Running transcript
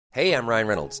Hey, I'm Ryan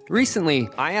Reynolds. Recently,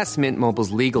 I asked Mint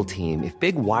Mobile's legal team if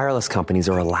big wireless companies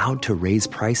are allowed to raise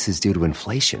prices due to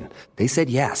inflation. They said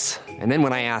yes. And then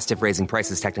when I asked if raising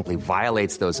prices technically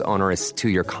violates those onerous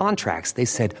two-year contracts, they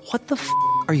said, "What the f***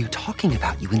 are you talking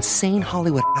about, you insane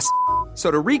Hollywood ass?" So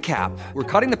to recap, we're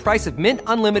cutting the price of Mint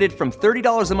Unlimited from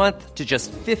 $30 a month to just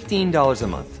 $15 a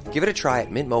month. Give it a try at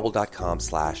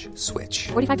mintmobile.com/switch.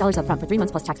 $45 up front for 3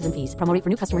 months plus taxes and fees. Promo rate for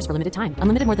new customers for limited time.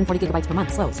 Unlimited more than 40 gigabytes per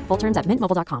month. Slows full terms at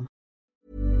mintmobile.com.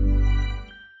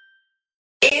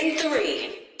 In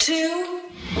 3, 2,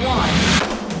 1.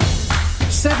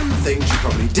 7 things you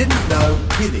probably didn't know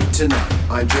you need to know.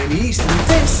 I'm Jamie East, and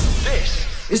this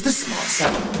is the Smart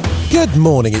 7. Good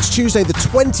morning, it's Tuesday the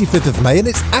 25th of May and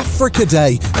it's Africa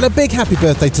Day. And a big happy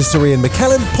birthday to Sir Ian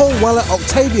McKellen, Paul Weller,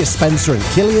 Octavia Spencer and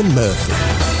Cillian Murphy.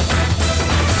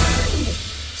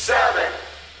 7.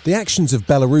 The actions of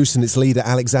Belarus and its leader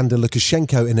Alexander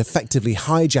Lukashenko in effectively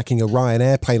hijacking a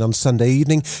Ryanair plane on Sunday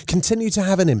evening continue to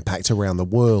have an impact around the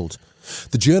world.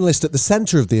 The journalist at the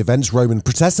centre of the events, Roman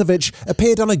Protasevich,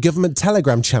 appeared on a government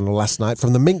telegram channel last night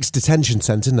from the Minsk detention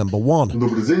centre number 1.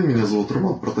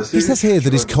 He says here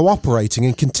that he's cooperating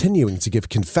and continuing to give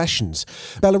confessions.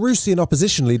 Belarusian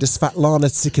opposition leader Svetlana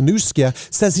Tsikhanouskaya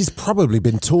says he's probably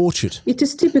been tortured. It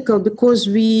is typical because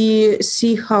we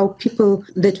see how people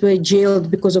that were jailed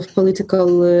because of political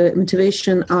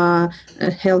motivation are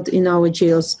held in our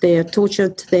jails. They are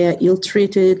tortured, they are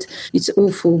ill-treated. It's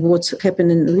awful what's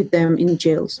happening with them in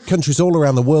jails. Countries all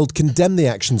around the world condemn the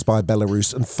actions by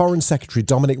Belarus, and Foreign Secretary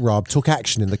Dominic Raab took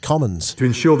action in the Commons. To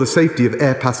ensure the safety of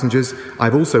air passengers,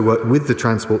 I've also worked with the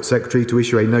Transport Secretary to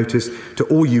issue a notice to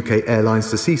all UK airlines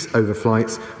to cease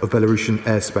overflights of Belarusian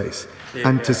airspace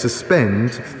and to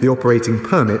suspend the operating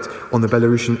permit on the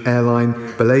Belarusian airline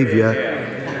Belavia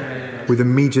with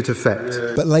immediate effect.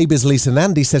 But Labour's Lisa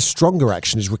Nandy says stronger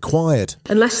action is required.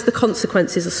 Unless the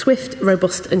consequences are swift,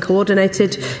 robust and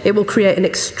coordinated, it will create an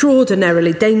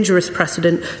extraordinarily dangerous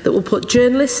precedent that will put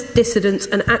journalists, dissidents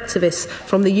and activists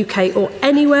from the UK or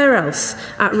anywhere else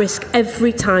at risk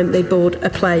every time they board a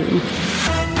plane.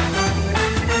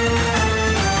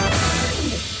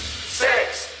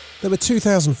 There were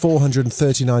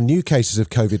 2,439 new cases of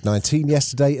COVID-19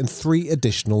 yesterday and 3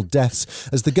 additional deaths,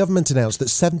 as the government announced that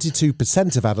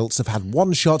 72% of adults have had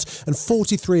 1 shot and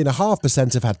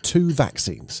 43.5% have had 2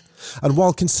 vaccines. And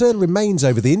while concern remains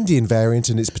over the Indian variant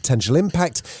and its potential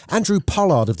impact, Andrew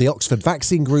Pollard of the Oxford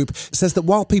Vaccine Group says that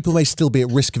while people may still be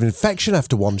at risk of infection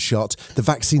after 1 shot, the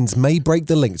vaccines may break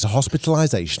the link to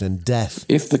hospitalisation and death.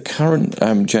 If the current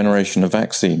generation of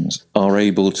vaccines are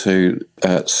able to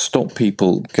stop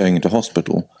people going into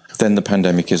hospital, then the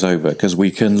pandemic is over, because we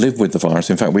can live with the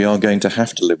virus. In fact, we are going to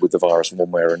have to live with the virus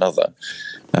one way or another.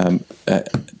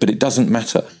 But it doesn't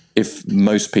matter if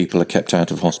most people are kept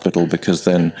out of hospital, because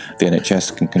then the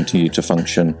NHS can continue to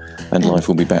function and life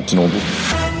will be back to normal.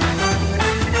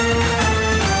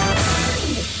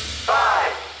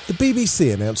 The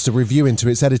BBC announced a review into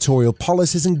its editorial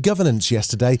policies and governance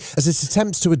yesterday as it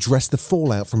attempts to address the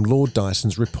fallout from Lord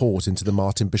Dyson's report into the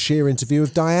Martin Bashir interview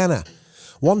of Diana.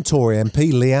 One Tory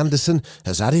MP, Lee Anderson,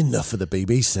 has had enough of the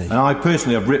BBC. And I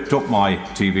personally have ripped up my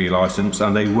TV licence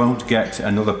and they won't get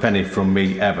another penny from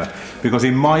me ever. Because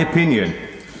in my opinion,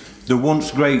 the once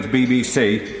great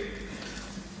BBC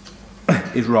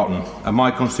is rotten, and my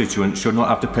constituents should not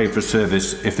have to pay for a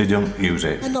service if they don't use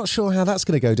it. I'm not sure how that's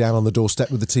going to go down on the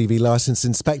doorstep with the TV licence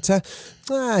inspector.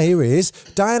 Here he is.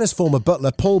 Diana's former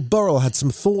butler, Paul Burrell, had some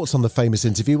thoughts on the famous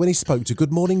interview when he spoke to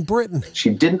Good Morning Britain.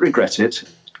 She didn't regret it.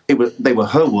 They were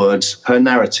her words, her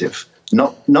narrative,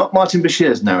 not Martin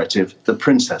Bashir's narrative, the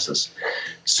princesses.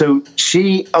 So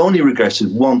she only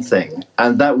regretted one thing,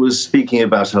 and that was speaking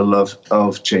about her love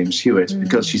of James Hewitt,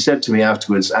 because she said to me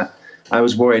afterwards, I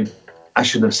was worried I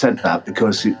shouldn't have said that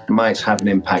because it might have an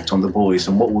impact on the boys,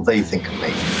 and what will they think of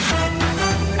me?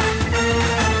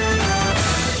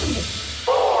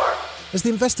 As the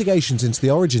investigations into the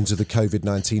origins of the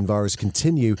COVID-19 virus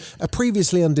continue, a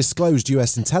previously undisclosed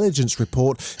US intelligence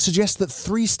report suggests that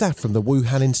 3 staff from the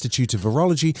Wuhan Institute of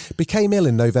Virology became ill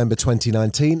in November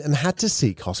 2019 and had to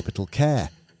seek hospital care.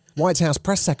 White House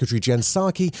Press Secretary Jen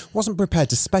Psaki wasn't prepared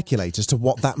to speculate as to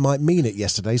what that might mean at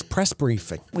yesterday's press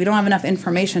briefing. We don't have enough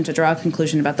information to draw a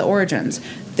conclusion about the origins.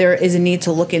 There is a need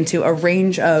to look into a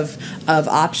range of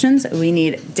options. We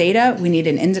need data, we need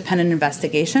an independent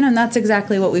investigation, and that's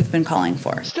exactly what we've been calling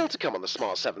for. Still to come on the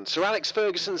Smart 7, Sir Alex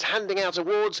Ferguson's handing out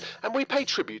awards, and we pay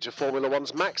tribute to Formula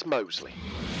One's Max Mosley.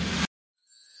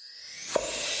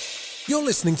 You're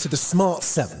listening to the Smart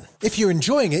 7. If you're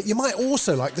enjoying it, you might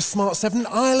also like the Smart 7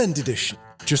 Ireland edition.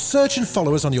 Just search and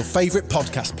follow us on your favourite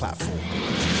podcast platform.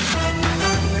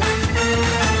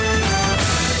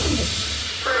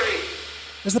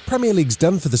 As the Premier League's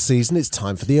done for the season, it's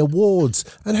time for the awards.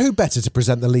 And who better to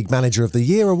present the League Manager of the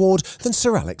Year award than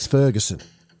Sir Alex Ferguson?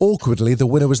 Awkwardly, the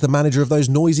winner was the manager of those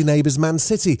noisy neighbours Man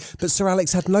City, but Sir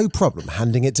Alex had no problem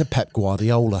handing it to Pep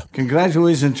Guardiola.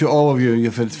 Congratulations to all of you.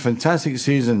 You've had fantastic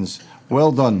seasons.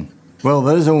 Well done. Well,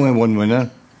 there is only one winner,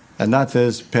 and that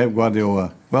is Pep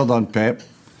Guardiola. Well done, Pep.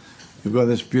 You've got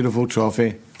this beautiful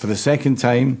trophy for the second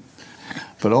time,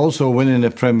 but also winning the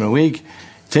Premier League.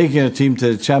 Taking your team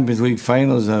to the Champions League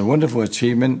final is a wonderful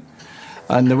achievement,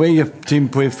 and the way your team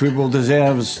play football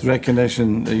deserves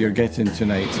recognition that you're getting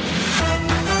tonight.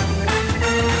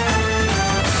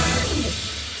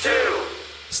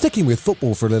 Sticking with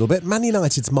football for a little bit, Man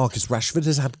United's Marcus Rashford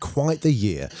has had quite the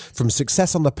year. From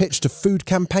success on the pitch to food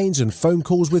campaigns and phone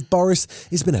calls with Boris,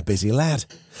 he's been a busy lad.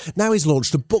 Now he's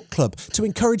launched a book club to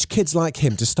encourage kids like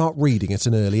him to start reading at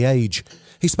an early age.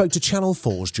 He spoke to Channel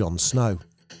 4's Jon Snow.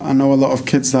 I know a lot of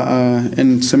kids that are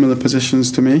in similar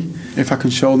positions to me. If I can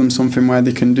show them something where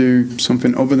they can do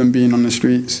something other than being on the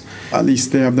streets, at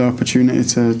least they have the opportunity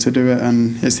to do it,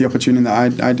 and it's the opportunity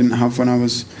that I didn't have when I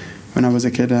was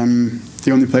a kid.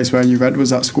 The only place where you read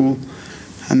was at school,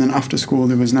 and then after school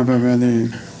there was never really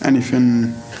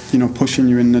anything, pushing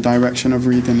you in the direction of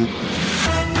reading.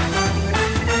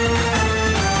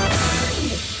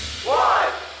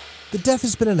 The death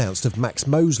has been announced of Max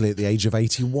Mosely at the age of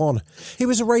 81. He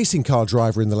was a racing car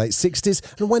driver in the late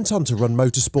 60s and went on to run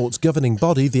motorsport's governing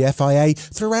body, the FIA,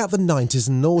 throughout the 90s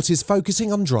and noughties,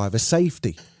 focusing on driver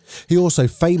safety. He also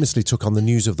famously took on the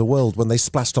news of the world when they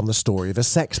splashed on the story of a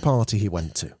sex party he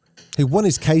went to. He won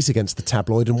his case against the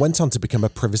tabloid and went on to become a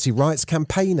privacy rights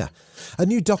campaigner. A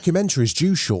new documentary is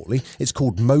due shortly. It's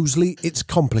called Mosely, It's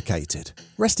Complicated.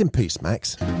 Rest in peace,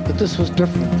 Max. But this was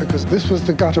different because this was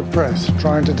the gutter press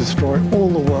trying to destroy all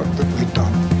the work that we'd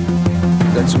done.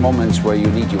 That's moments where you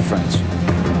need your friends.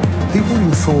 People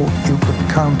you thought you could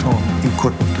count on, you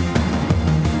couldn't.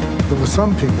 There were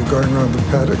some people going around the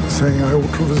paddock saying I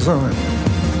ought to resign.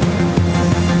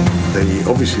 They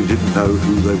obviously didn't know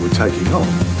who they were taking on.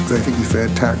 They think if they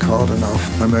attack hard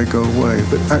enough, they may go away.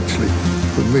 But actually,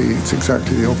 for me, it's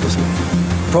exactly the opposite.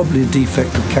 Probably a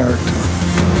defect of character.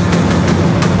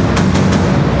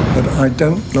 But I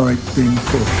don't like being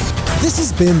pushed. This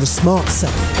has been The Smart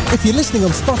 7. If you're listening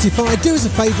on Spotify, do us a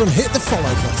favour and hit the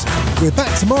follow button. We're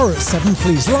back tomorrow at 7.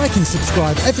 Please like and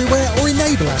subscribe everywhere or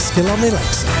enable our skill on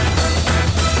Alexa.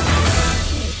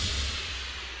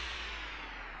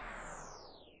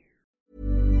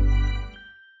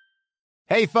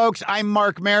 Hey folks, I'm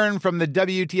Mark Maron from the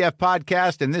WTF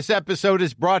Podcast, and this episode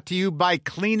is brought to you by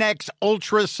Kleenex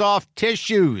Ultra Soft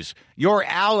Tissues, your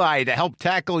ally to help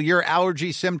tackle your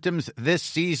allergy symptoms this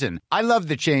season. I love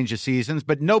the change of seasons,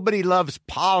 but nobody loves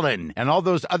pollen and all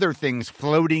those other things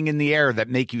floating in the air that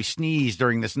make you sneeze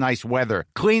during this nice weather.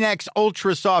 Kleenex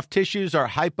Ultra Soft Tissues are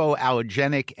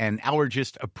hypoallergenic and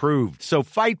allergist approved, so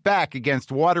fight back against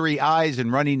watery eyes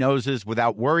and runny noses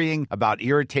without worrying about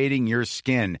irritating your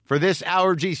skin. For this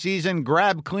allergy season,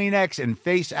 grab Kleenex and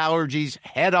face allergies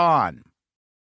head on.